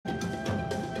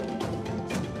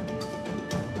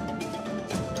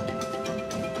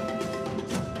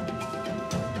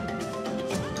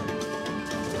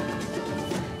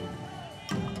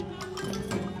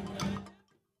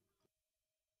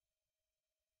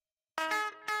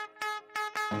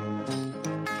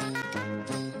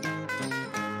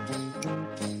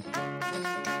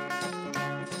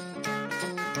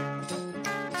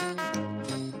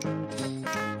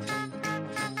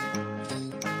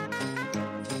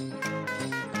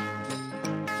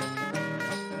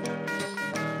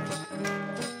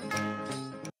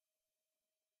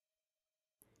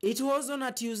It was on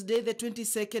a Tuesday, the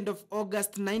 22nd of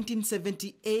August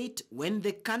 1978, when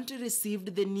the country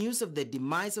received the news of the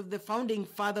demise of the founding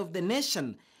father of the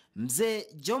nation, Mzee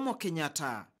Jomo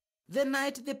Kenyatta. The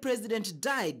night the president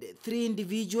died, 3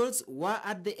 individuals were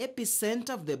at the epicenter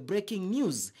of the breaking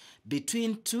news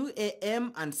between 2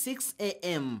 a.m. and 6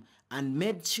 a.m. and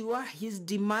made sure his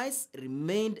demise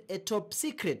remained a top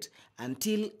secret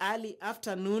until early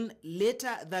afternoon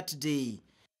later that day.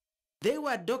 They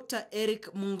were Dr.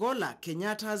 Eric Mungola,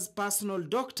 Kenyatta's personal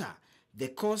doctor, the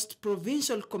Coast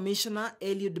Provincial Commissioner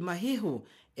Eliud Mahihu,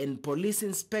 and Police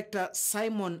Inspector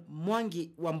Simon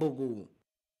Mwangi Wambugu.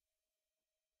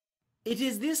 It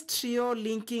is this trio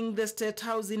linking the State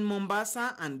House in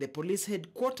Mombasa and the police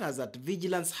headquarters at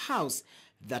Vigilance House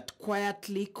that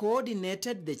quietly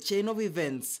coordinated the chain of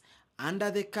events under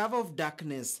the cover of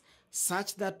darkness,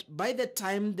 such that by the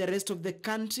time the rest of the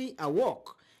country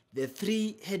awoke, the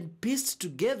 3 had pieced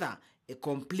together a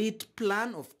complete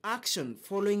plan of action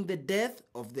following the death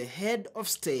of the head of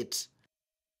state.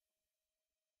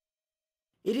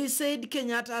 It is said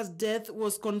Kenyatta's death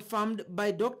was confirmed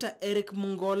by Dr. Eric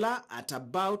Mungola at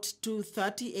about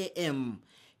 2:30 a.m.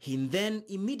 He then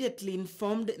immediately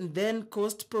informed then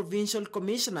Coast Provincial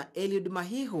Commissioner Eliud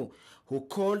Mahihu, who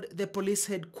called the police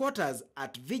headquarters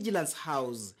at Vigilance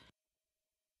House.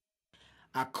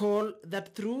 A call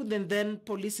that threw the then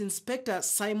Police Inspector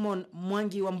Simon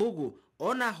Mwangi Wambugu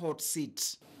on a hot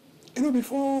seat. You know,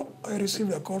 before I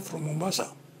received a call from Mombasa,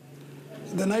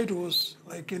 the night was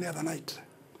like any other night.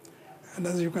 And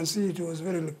as you can see, it was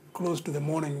very close to the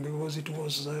morning because it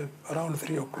was around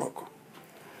 3 o'clock.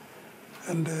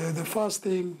 And the first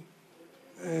thing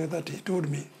that he told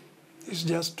me is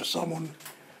just to summon.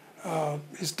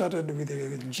 He started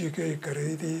with G.K.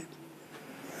 Karidi,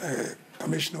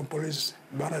 Commissioner of Police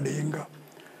Bernard Inga,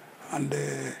 and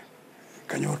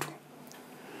Kanyotu.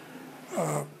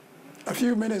 A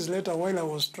few minutes later, while I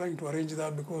was trying to arrange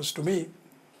that, because to me,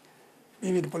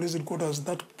 being in police headquarters,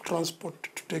 that transport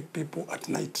to take people at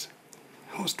night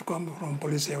was to come from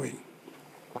police airwing.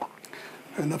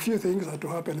 And a few things had to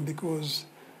happen because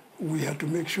we had to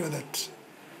make sure that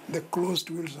the closed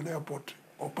Wilson Airport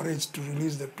operates to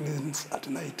release the planes at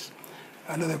night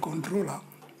under the controller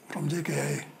from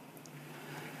JKIA.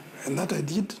 And that I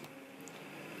did.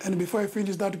 And before I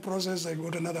finished that process, I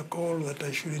got another call that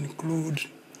I should include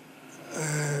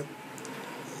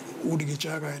Udi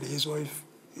Gichaga and his wife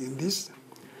in this.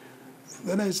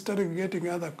 Then I started getting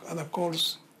other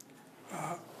calls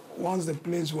once the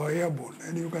planes were airborne.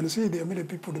 And you can see there are many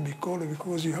people to be called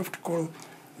because you have to call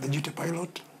the duty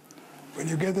pilot. When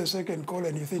you get the second call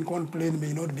and you think one plane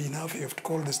may not be enough, you have to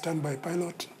call the standby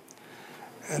pilot.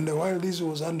 And while this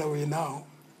was underway now,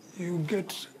 you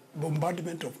get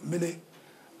bombardment of many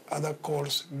other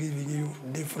calls giving you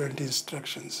different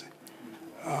instructions.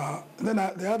 Then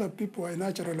the other people I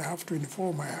naturally have to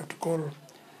inform. I have to call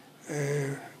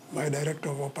my director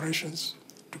of operations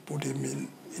to put him in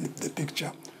the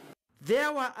picture.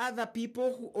 There were other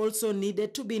people who also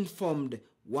needed to be informed.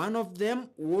 One of them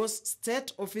was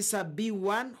State Officer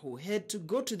B1, who had to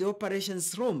go to the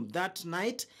operations room that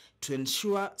night to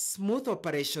ensure smooth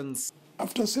operations.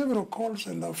 After several calls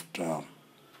and after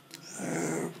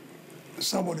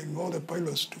summoning all the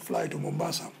pilots to fly to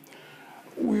Mombasa,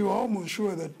 we were almost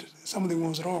sure that something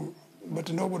was wrong,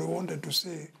 but nobody wanted to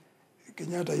say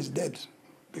Kenyatta is dead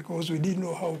because we didn't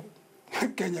know how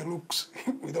Kenya looks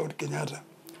without Kenyatta.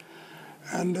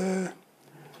 And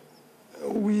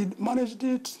we managed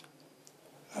it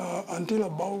until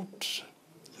about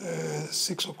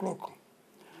 6 o'clock.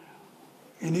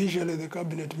 Initially, the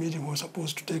cabinet meeting was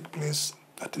supposed to take place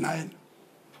at 9.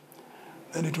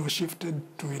 Then it was shifted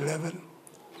to 11.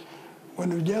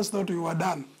 When we just thought we were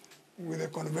done with the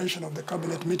convention of the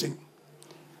cabinet meeting,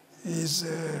 is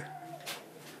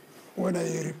when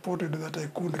I reported that I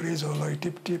couldn't raise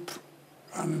Tip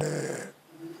and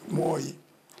Moi.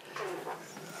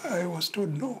 I was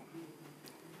told no.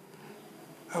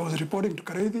 I was reporting to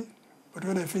Karedi, but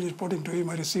when I finished reporting to him,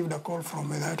 I received a call from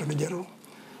the Attorney General,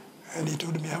 and he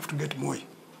told me I have to get Moi.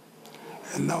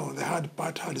 And now the hard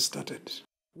part had started.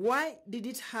 Why did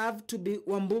it have to be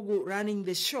Wambugu running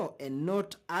the show and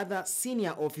not other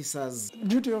senior officers?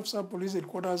 Duty officer police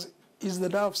headquarters is the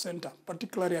nerve center,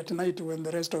 particularly at night when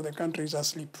the rest of the country is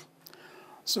asleep.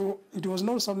 So it was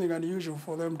not something unusual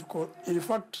for them to call. In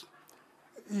fact,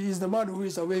 he is the man who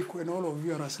is awake when all of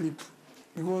you are asleep,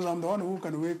 because I'm the one who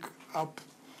can wake up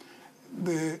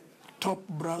the top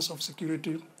brass of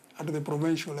security at the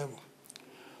provincial level.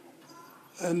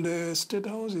 And the State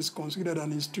House is considered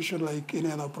an institution like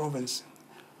any other province.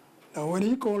 Now, when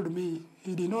he called me,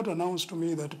 he did not announce to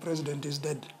me that the president is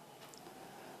dead.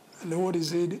 And what he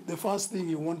said, the first thing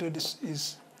he wanted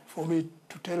is for me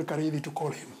to tell Karidi to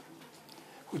call him,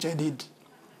 which I did.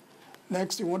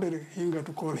 Next, he wanted Hinga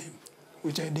to call him,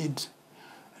 which I did.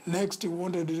 Next, he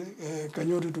wanted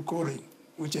Kanyoti to call him,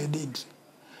 which I did.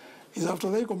 It's after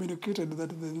they communicated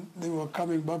that they were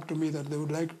coming back to me that they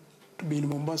would like to be in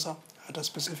Mombasa at a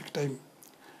specific time.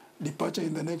 Departure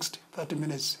in the next 30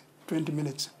 minutes, 20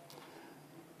 minutes,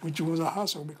 which was a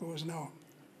hassle because now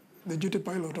the duty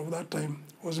pilot of that time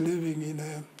was living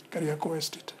in Kariako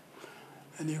Estate.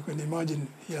 And you can imagine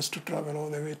he has to travel all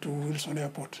the way to Wilson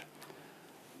Airport.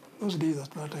 Those days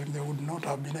at that time, there would not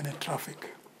have been any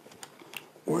traffic.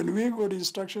 When we got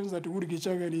instructions that Wood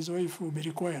Gichaga and his wife would be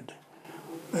required,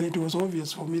 then it was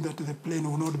obvious for me that the plane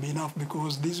would not be enough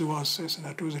because this was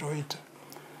Cessna 208.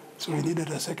 So we needed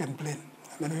a second plane.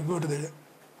 And then we got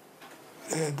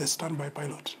the standby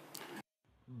pilot.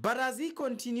 But as he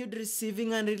continued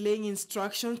receiving and relaying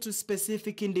instructions to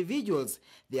specific individuals,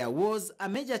 there was a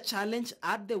major challenge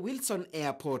at the Wilson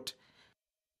Airport.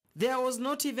 There was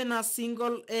not even a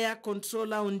single air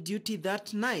controller on duty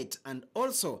that night, and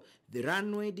also the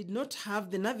runway did not have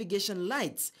the navigation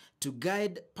lights to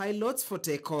guide pilots for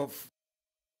takeoff.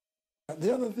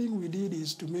 The other thing we did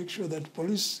is to make sure that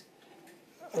police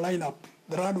line up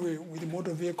the runway with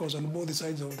motor vehicles on both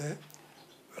sides of the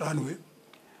runway,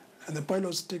 and the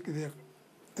pilots take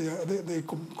they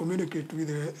communicate with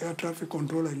the air traffic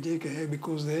controller in JKA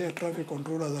because the air traffic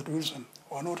controllers at Wilson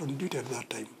were not on duty at that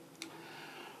time.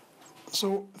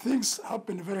 So things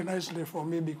happened very nicely for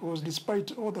me because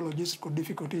despite all the logistical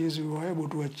difficulties, we were able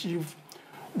to achieve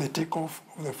the takeoff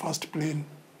of the first plane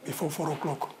before 4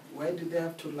 o'clock. Why did they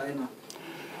have to line up?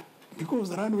 Because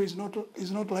the runway is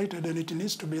not lighted and it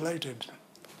needs to be lighted.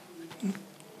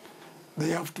 They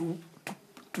have to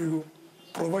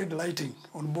provide lighting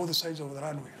on both sides of the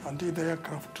runway until the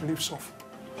aircraft lifts off.